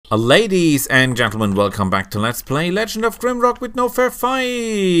Ladies and gentlemen, welcome back to Let's Play Legend of Grimrock with No Fair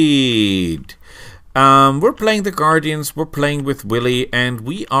Fight. We're playing the Guardians, we're playing with Willy, and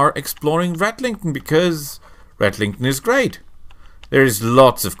we are exploring Rattlington because Rattlington is great. There's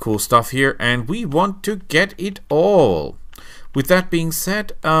lots of cool stuff here and we want to get it all. With that being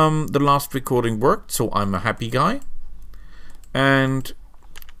said, the last recording worked, so I'm a happy guy. And...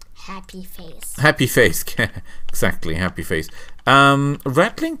 happy face. Happy face. Exactly, happy face.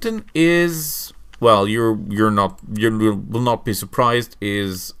 Rattlington is, well, you will not be surprised,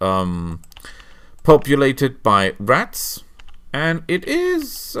 is populated by rats, and it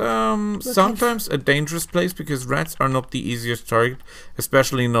is sometimes a dangerous place because rats are not the easiest target,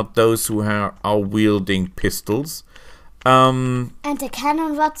 especially not those who are wielding pistols. And the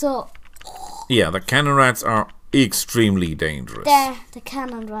cannon rats are... yeah, the cannon rats are extremely dangerous. The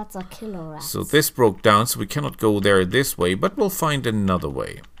cannon rats are killer rats. So this broke down, so we cannot go there this way, but we'll find another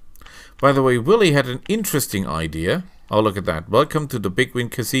way. By the way, Willy had an interesting idea. Oh, look at that. Welcome to the Big Win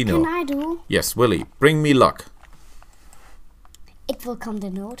Casino. Can I do? Yes, Willy, bring me luck. It will come the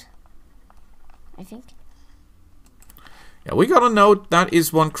note, I think. Yeah, we got a note. That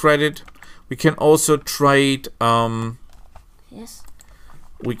is 1 credit. We can also trade... yes.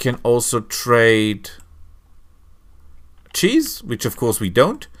 We can also trade... cheese, which of course we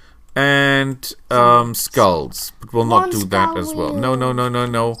don't, and skulls, but we'll not do that as well.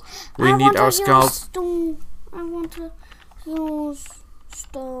 No. We need our skulls. I want to use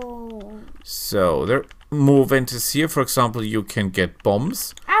stone. So there are more ventures here. For example, you can get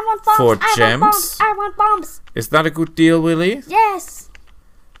bombs. I want bombs. For gems. I want bombs. Is that a good deal, Willy? Yes.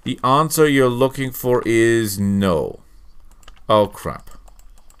 The answer you're looking for is no. Oh crap.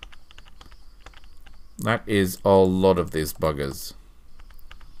 That is a lot of these buggers.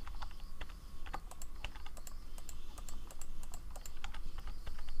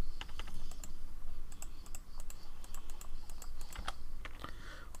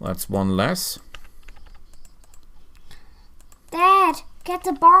 That's 1 less. Dad, get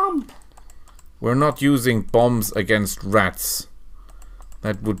the bomb. We're not using bombs against rats.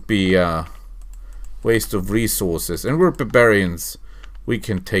 That would be a waste of resources. And we're barbarians. We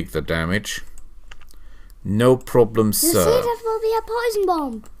can take the damage. No problem, sir. You see, that will be a poison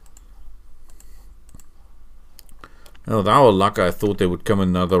bomb. Oh, with our luck, I thought there would come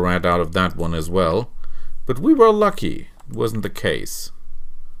another rat out of that one as well. But we were lucky. It wasn't the case.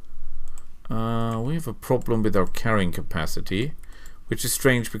 We have a problem with our carrying capacity, which is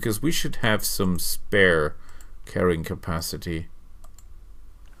strange because we should have some spare carrying capacity.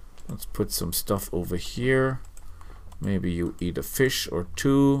 Let's put some stuff over here. Maybe you eat a fish or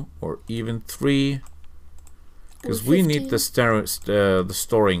 2 or even 3. Because we need the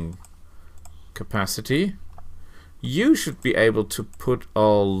storing capacity. You should be able to put a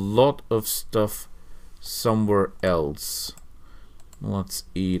lot of stuff somewhere else. Let's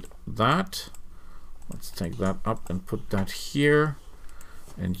eat that. Let's take that up and put that here.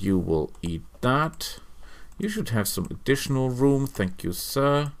 And you will eat that. You should have some additional room. Thank you,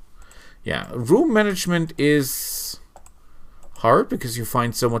 sir. Yeah, room management is hard because you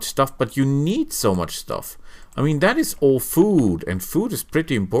find so much stuff, but you need so much stuff. I mean, that is all food, and food is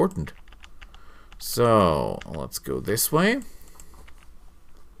pretty important. So, let's go this way.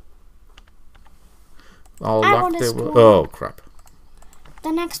 Oh, crap.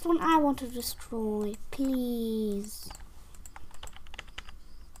 The next one I want to destroy, please.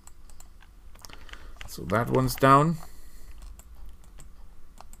 So that one's down.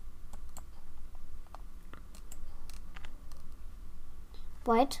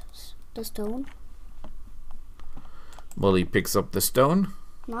 What? The stone? Willy picks up the stone.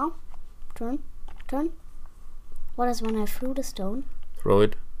 Now, turn. What is when I threw the stone? Throw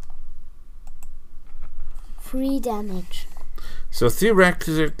it. 3 damage. So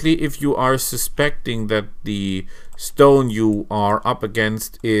theoretically, if you are suspecting that the stone you are up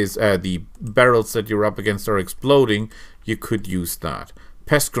against is the barrels that you're up against are exploding, you could use that.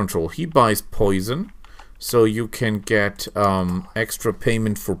 Pest control. He buys poison, so you can get extra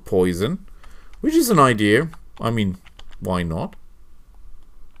payment for poison, which is an idea. I mean, why not?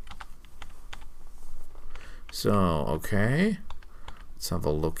 So, okay. Let's have a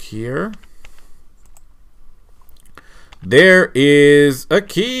look here. There is a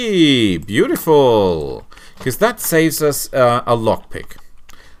key. Beautiful. Because that saves us a lockpick.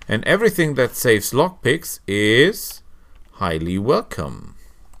 And everything that saves lockpicks is highly welcome.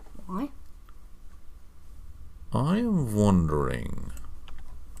 Why? I am wondering.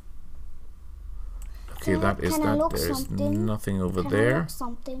 Okay, that is that. There's nothing over there.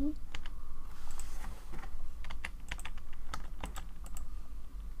 Something.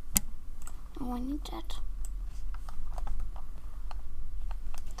 No, I need that.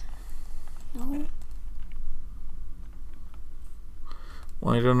 No.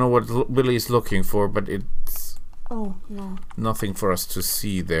 Well, I don't know what Willy's looking for, but it's Oh, no. nothing for us to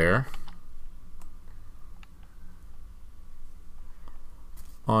see there.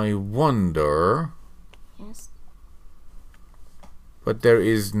 I wonder... Yes. But there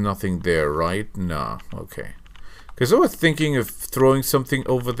is nothing there, right? No. Okay. Because I was thinking of throwing something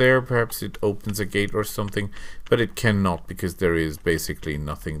over there. Perhaps it opens a gate or something. But it cannot, because there is basically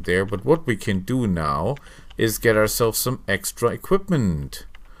nothing there. But what we can do now is get ourselves some extra equipment.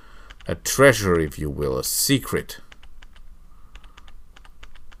 A treasure, if you will. A secret.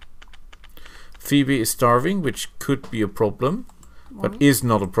 Phoebe is starving, which could be a problem. But is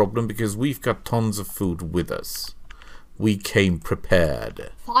not a problem, because we've got tons of food with us. We came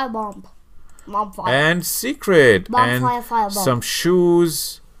prepared. Firebomb. Bomb fire. And secret. Bomb and fire, firebomb. some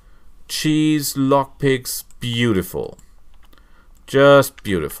shoes, cheese, lockpicks. Beautiful. Just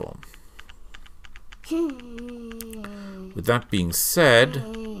beautiful. With that being said,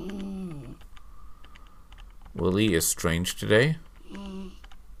 Willy is strange today.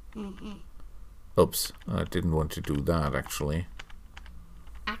 Oops, I didn't want to do that actually.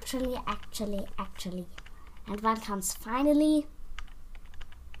 Actually. And when comes finally?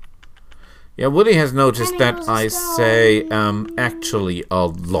 Yeah, Willy has noticed that I stone. say actually a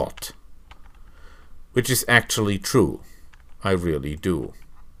lot. Which is actually true. I really do.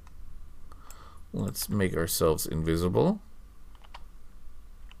 Let's make ourselves invisible.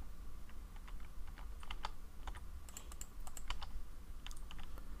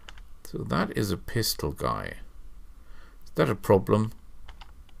 So that is a pistol guy. Is that a problem?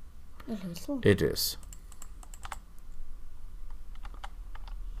 A little. It is.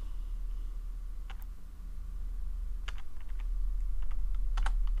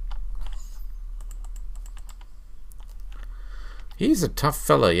 He's a tough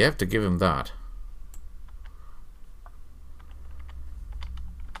fella, you have to give him that.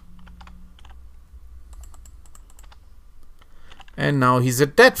 And now he's a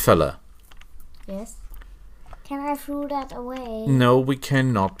dead fella. Yes. Can I throw that away? No, we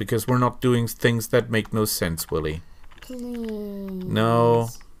cannot, because we're not doing things that make no sense, Willy. Please. No.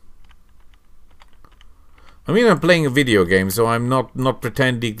 I mean, I'm playing a video game, so I'm not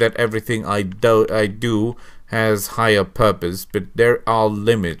pretending that everything I do has higher purpose, but there are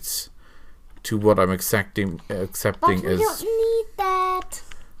limits to what I'm accepting But we as... don't need that.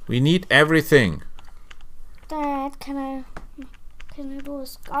 We need everything. Dad, can I do a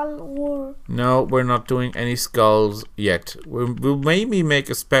skull or... No, we're not doing any skulls yet. We'll maybe make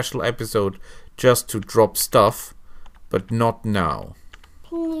a special episode just to drop stuff, but not now.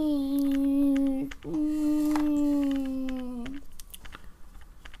 Please.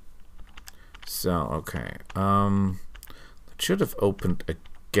 So, okay. It should have opened a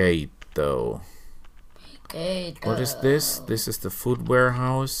gate, though. What is this? This is the food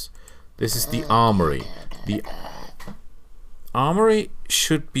warehouse. This is the armory. The armory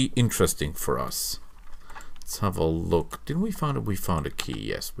should be interesting for us. Let's have a look. Didn't we find it? We found a key.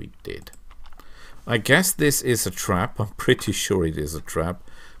 Yes, we did. I guess this is a trap. I'm pretty sure it is a trap.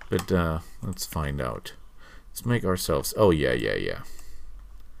 But let's find out. Let's make ourselves... Oh, yeah.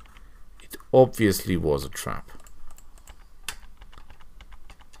 It obviously was a trap.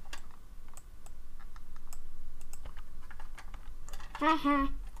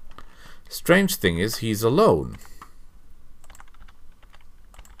 Strange thing is, he's alone.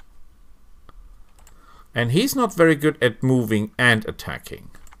 And he's not very good at moving and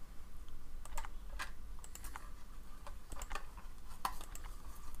attacking.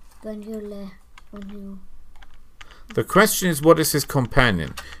 The question is, what is his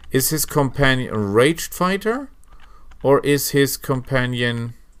companion? Is his companion a raged fighter? Or is his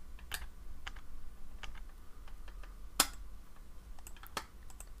companion...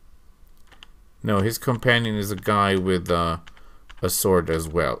 No, his companion is a guy with a sword as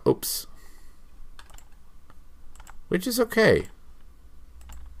well. Oops. Which is okay.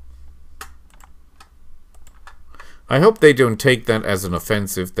 I hope they don't take that as an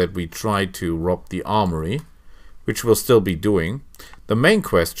offensive that we try to rob the armory, which we'll still be doing. The main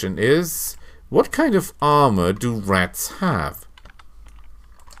question is, what kind of armor do rats have?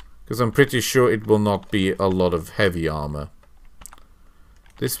 Because I'm pretty sure it will not be a lot of heavy armor.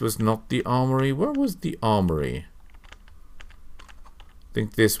 This was not the armory. Where was the armory? I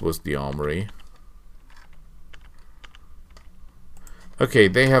think this was the armory. Okay,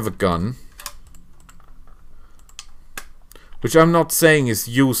 they have a gun. Which I'm not saying is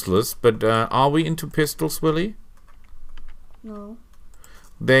useless, but are we into pistols, Willy? No.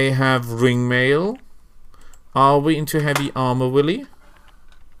 They have ring mail. Are we into heavy armor, Willy?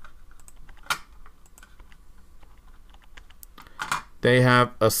 They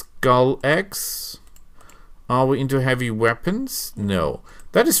have a skull X. Are we into heavy weapons? No.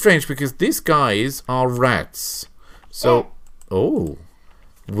 That is strange because these guys are rats. So, oh,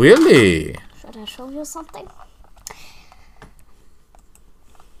 Willy. Should I show you something?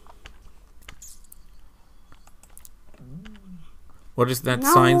 What does that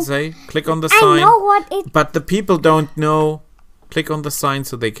No. sign say? Click on the I sign. know what it... But the people don't know. Click on the sign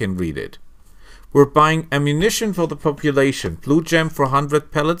so they can read it. We're buying ammunition for the population. Blue gem for 100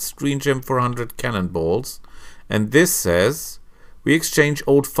 pellets, green gem for 100 cannonballs. And this says, we exchange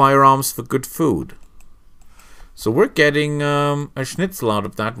old firearms for good food. So we're getting a schnitzel out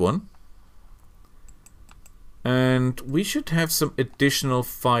of that one. And we should have some additional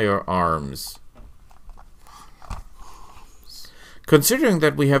firearms. Considering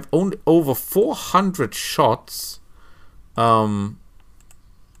that we have only over 400 shots at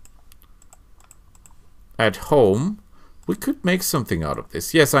home, we could make something out of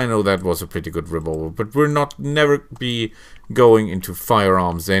this. Yes, I know that was a pretty good revolver, but we're never be going into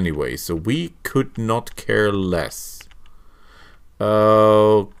firearms anyway, so we could not care less.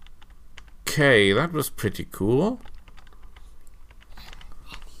 Okay, that was pretty cool.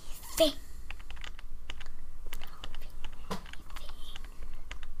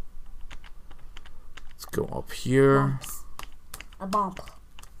 Let's go up here. A bomb.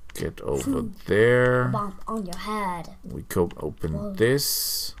 Get over there. A bomb on your head. We go open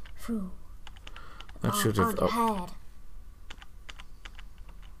this. That should have on your head.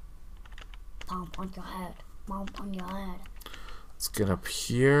 Bomb on your head. Bomb on your head. Let's get up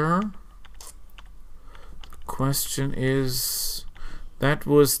here. The question is, that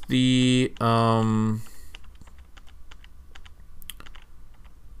was the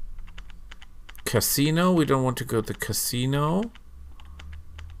casino. We don't want to go to the casino.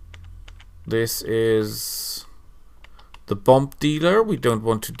 This is the bomb dealer. We don't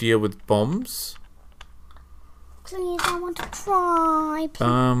want to deal with bombs. Please, I want to try.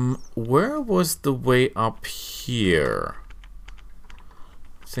 Please. Where was the way up here?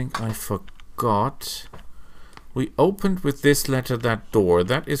 I think I forgot. We opened with this letter that door.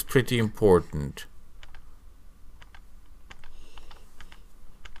 That is pretty important.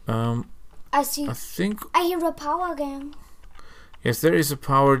 I see. I think... I hear a power gem. Yes, there is a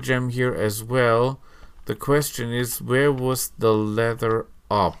power gem here as well. The question is, where was the leather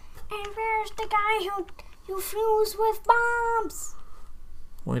up? And where's the guy who fuse with bombs?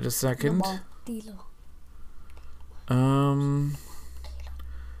 Wait a second. The bomb dealer.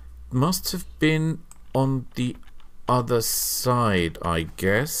 Must have been on the other side, I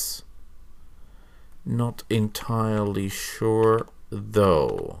guess. Not entirely sure,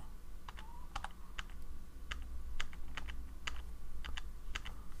 though.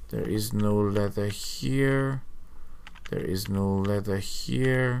 There is no leather here. There is no leather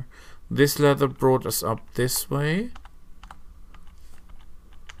here. This leather brought us up this way.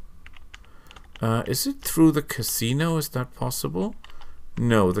 Is it through the casino? Is that possible?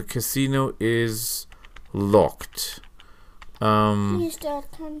 No, the casino is locked. Please,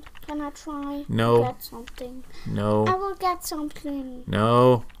 Dad, can I try? No. Get something. No. I will get something.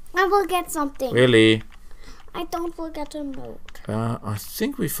 No. I will get something. Really? I don't forget a note. I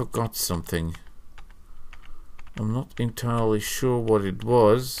think we forgot something. I'm not entirely sure what it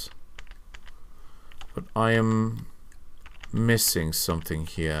was, but I am missing something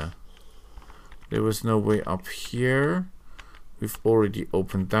here. There was no way up here. We've already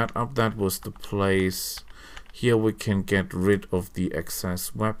opened that up. That was the place. Here we can get rid of the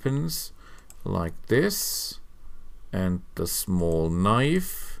excess weapons like this, and the small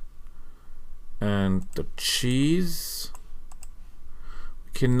knife, and the cheese.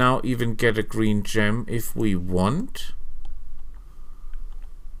 We can now even get a green gem if we want.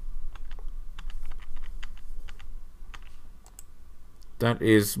 That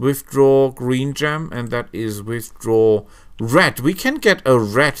is withdraw green gem, and that is withdraw red. We can get a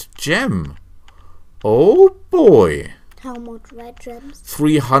red gem. Oh boy. How much red gems?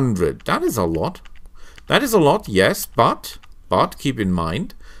 300. That is a lot. That is a lot, yes, but keep in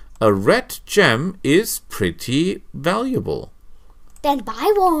mind, a red gem is pretty valuable. Then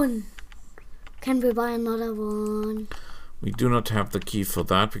buy one. Can we buy another one? We do not have the key for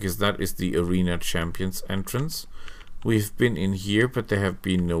that, because that is the Arena Champions entrance. We've been in here, but there have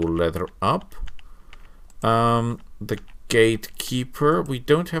been no leather up. The gatekeeper, we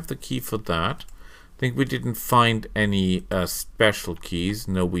don't have the key for that. I think we didn't find any special keys.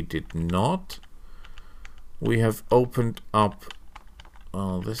 No, we did not. We have opened up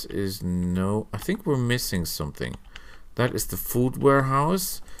Oh, this is no... I think we're missing something. That is the food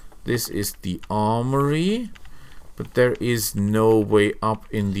warehouse. This is the armory. But there is no way up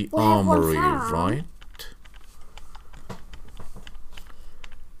in the armory, right?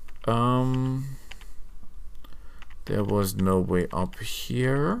 There was no way up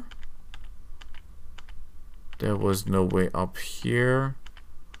here. There was no way up here.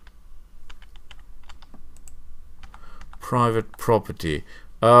 Private property.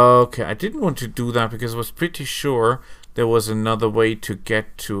 Okay, I didn't want to do that because I was pretty sure there was another way to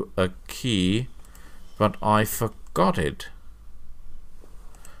get to a key, but I forgot it.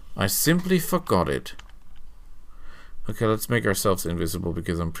 I simply forgot it. Okay, let's make ourselves invisible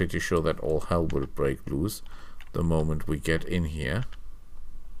because I'm pretty sure that all hell will break loose the moment we get in here.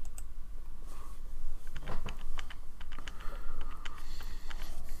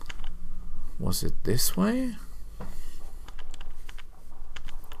 Was it this way?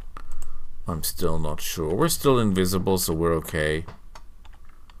 I'm still not sure. We're still invisible, so we're okay.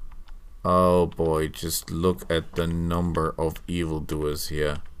 Oh boy, just look at the number of evildoers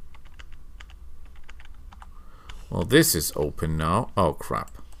here. Well, this is open now. Oh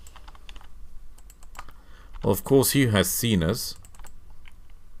crap. Well, of course he has seen us.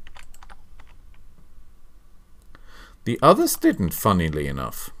 The others didn't, funnily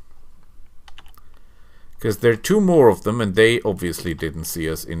enough. Because there are two more of them and they obviously didn't see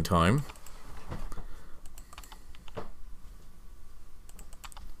us in time.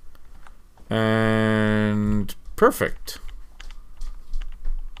 And perfect.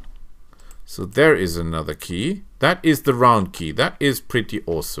 So there is another key. That is the round key. That is pretty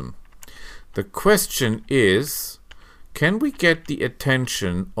awesome. The question is, can we get the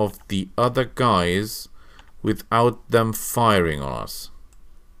attention of the other guys without them firing on us?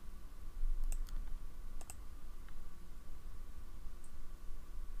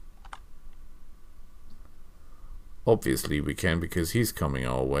 Obviously we can because he's coming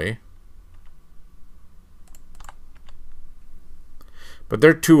our way. But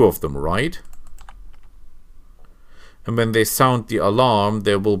there are two of them, right? And when they sound the alarm,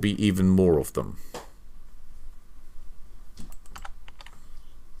 there will be even more of them.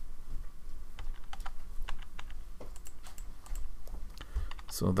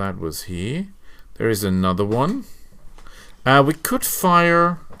 So that was he. There is another one. We could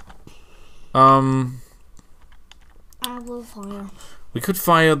fire... I will fire. We could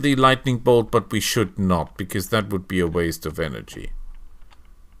fire the lightning bolt, but we should not, because that would be a waste of energy.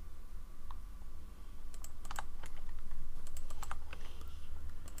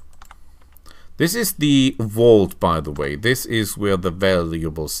 This is the vault, by the way. This is where the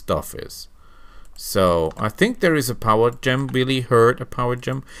valuable stuff is. So, I think there is a power gem. Billy heard a power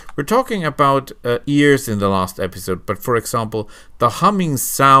gem. We're talking about ears in the last episode, but for example, the humming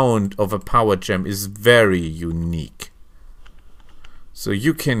sound of a power gem is very unique. So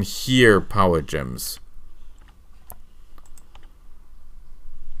you can hear power gems.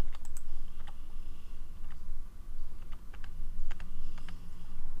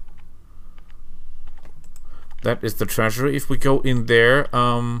 That is the treasury. If we go in there,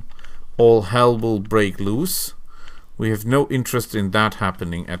 all hell will break loose. We have no interest in that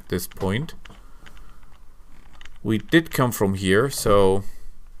happening at this point. We did come from here, so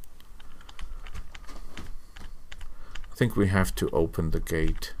I think we have to open the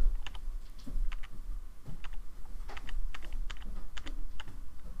gate.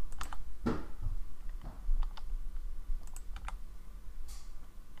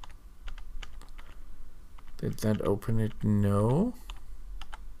 Did that open it? No.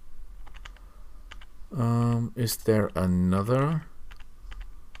 Is there another?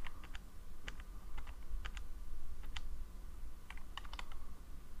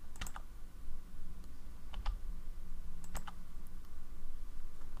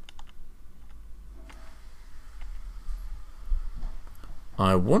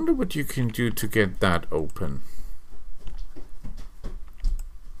 I wonder what you can do to get that open.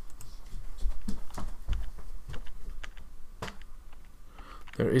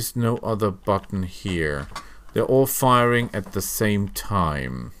 There is no other button here. They're all firing at the same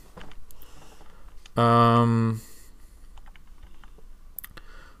time. We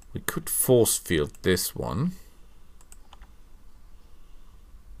could force field this one.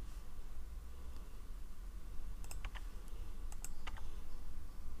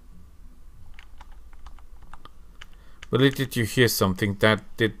 Well, did you hear something? That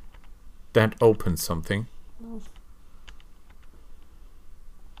open something? No.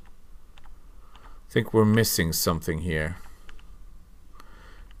 I think we're missing something here.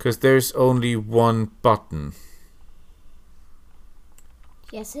 Because there's only one button.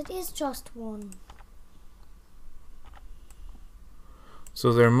 Yes, it is just one.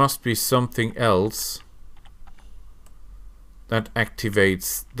 So there must be something else that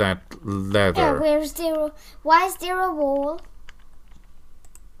activates that leather. Where's there? Why is there a wall?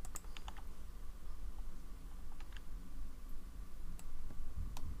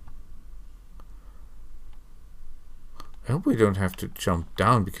 I hope we don't have to jump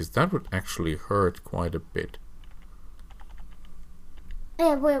down, because that would actually hurt quite a bit.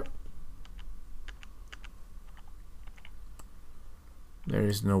 Where? There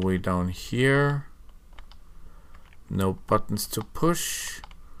is no way down here. No buttons to push.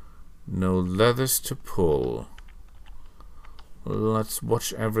 No leathers to pull. Let's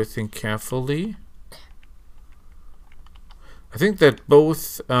watch everything carefully. I think that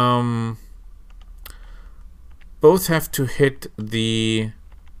both have to hit the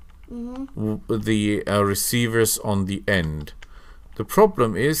receivers on the end. The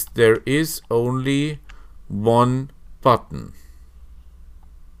problem is there is only one button.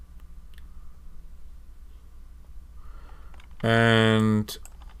 And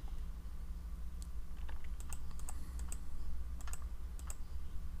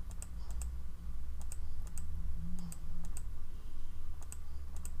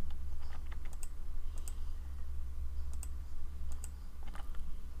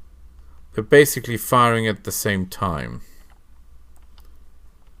they're basically firing at the same time.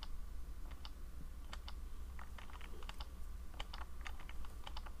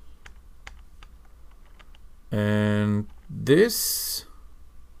 And this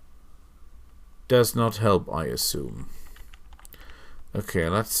does not help, I assume. Okay,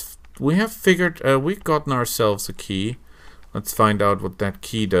 we have figured, we've gotten ourselves a key. Let's find out what that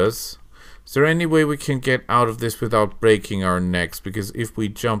key does. Is there any way we can get out of this without breaking our necks? Because if we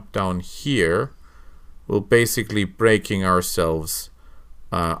jump down here, we're basically breaking ourselves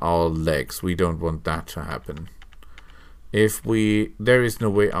our legs. We don't want that to happen. There is no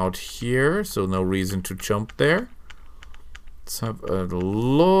way out here, so no reason to jump there. Let's have a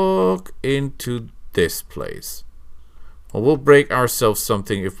look into this place. Well, we'll break ourselves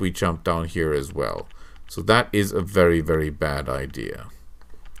something if we jump down here as well. So that is a very, very bad idea.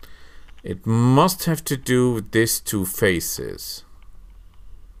 It must have to do with these two faces.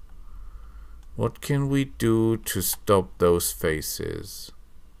 What can we do to stop those faces?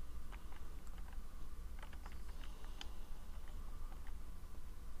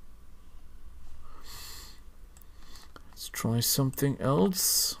 Let's try something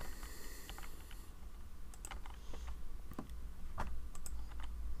else.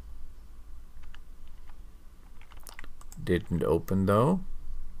 Didn't open though.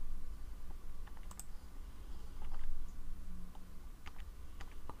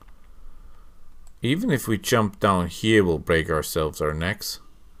 Even if we jump down here, we'll break ourselves our necks.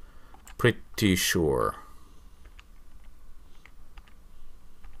 Pretty sure.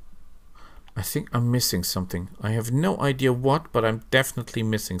 I think I'm missing something. I have no idea what, but I'm definitely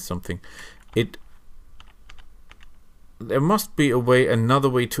missing something. There must be a way, another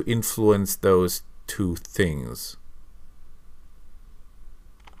way to influence those two things.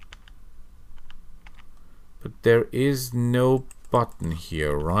 But there is no button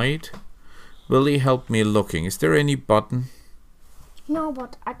here, right? Will he help me looking? Is there any button? No,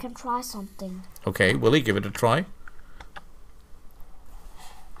 but I can try something. Okay, will he give it a try?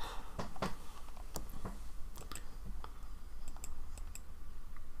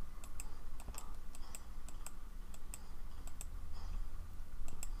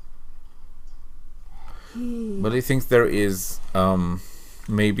 But he thinks there is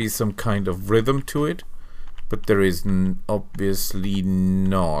maybe some kind of rhythm to it, but there is obviously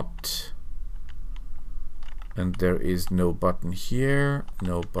not. And there is no button here,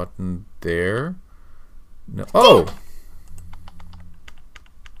 no button there. No. Oh!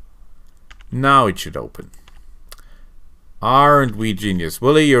 Now it should open. Aren't we genius?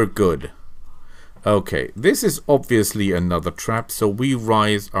 Willie, you're good. Okay, this is obviously another trap, so we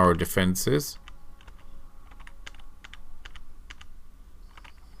raise our defenses.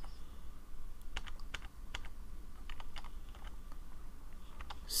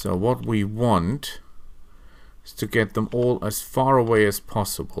 So what we want is to get them all as far away as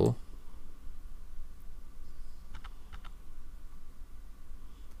possible.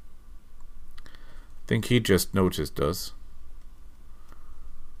 I think he just noticed us.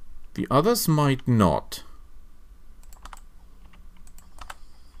 The others might not.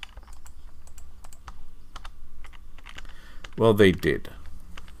 Well, they did.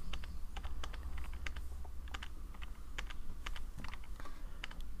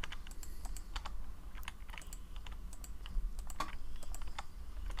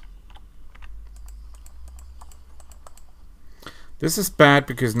 This is bad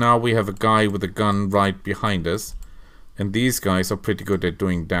because now we have a guy with a gun right behind us. And these guys are pretty good at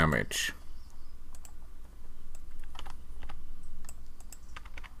doing damage.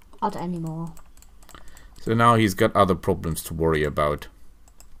 Not anymore. So now he's got other problems to worry about.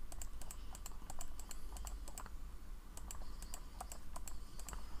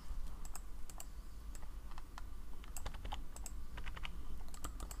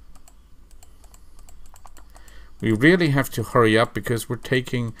 We really have to hurry up because we're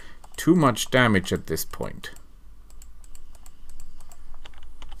taking too much damage at this point.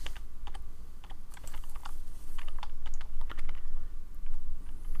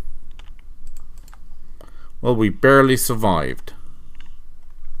 Well, we barely survived.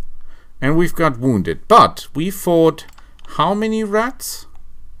 And we've got wounded. But we fought how many rats?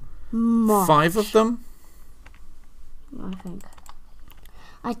 Much. 5 of them?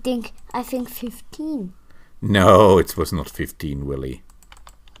 I think 15. No, it was not 15, Willy.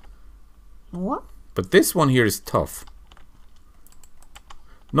 What? But this one here is tough.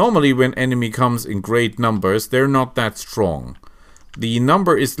 Normally when enemy comes in great numbers, they're not that strong. The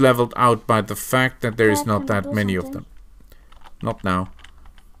number is leveled out by the fact that there is not that many of them. Not now.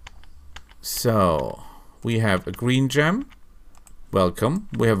 So, we have a green gem. Welcome.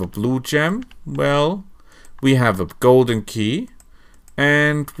 We have a blue gem. Well, we have a golden key.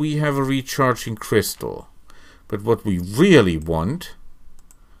 And we have a recharging crystal. But what we really want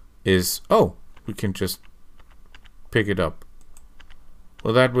is... Oh, we can just pick it up.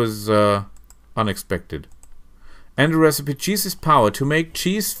 Well, that was unexpected. And the recipe: cheese's power to make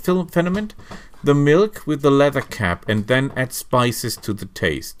cheese ferment the milk with the leather cap and then add spices to the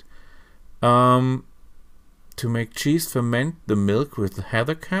taste. To make cheese ferment the milk with the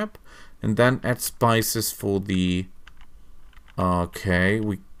heather cap and then add spices for the... Okay,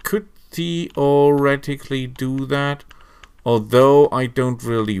 we could theoretically do that, although I don't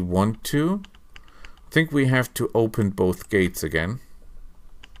really want to. I think we have to open both gates again.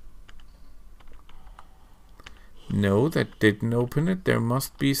 No, that didn't open it. There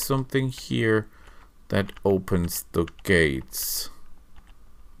must be something here that opens the gates.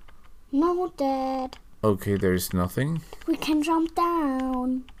 No, Dad. Okay, there's nothing. We can jump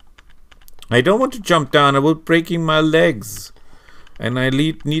down. I don't want to jump down. I will be breaking my legs. And I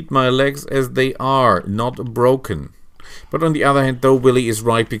need my legs as they are, not broken. But on the other hand, though, Willy is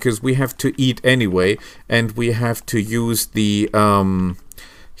right, because we have to eat anyway. And we have to use the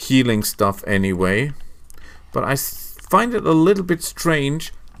healing stuff anyway. But I find it a little bit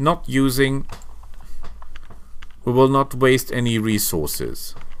strange not using... We will not waste any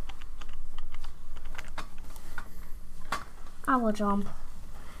resources. I will jump.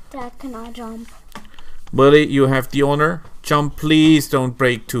 Dad, can I jump? Willy, you have the honor. Jump, please. Don't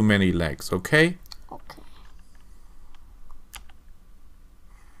break too many legs, okay? Okay.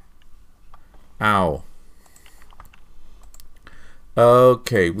 Ow.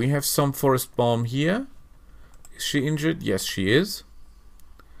 Okay, we have some forest balm here. Is she injured? Yes, she is.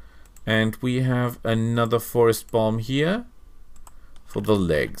 And we have another forest balm here for the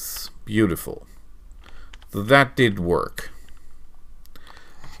legs. Beautiful. So that did work.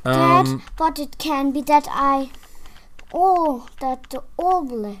 Dad, but it can be that all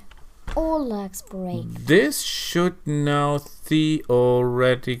legs break. This should now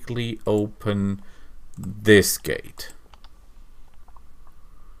theoretically open this gate.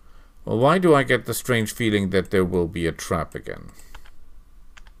 Well, why do I get the strange feeling that there will be a trap again?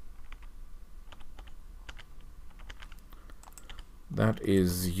 That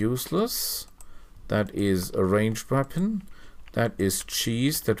is useless. That is a ranged weapon. That is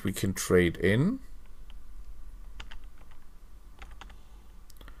cheese that we can trade in.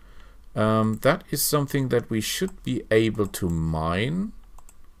 That is something that we should be able to mine.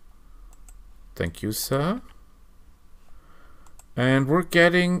 Thank you, sir. And we're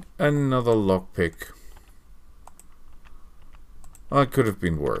getting another lockpick. Oh, it could have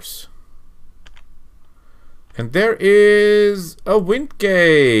been worse. And there is a wind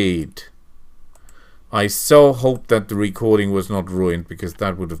gate. I so hope that the recording was not ruined, because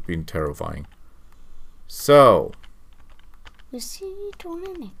that would have been terrifying. So, we'll see each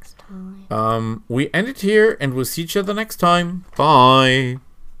other next time. we end it here, and we'll see each other next time. Bye.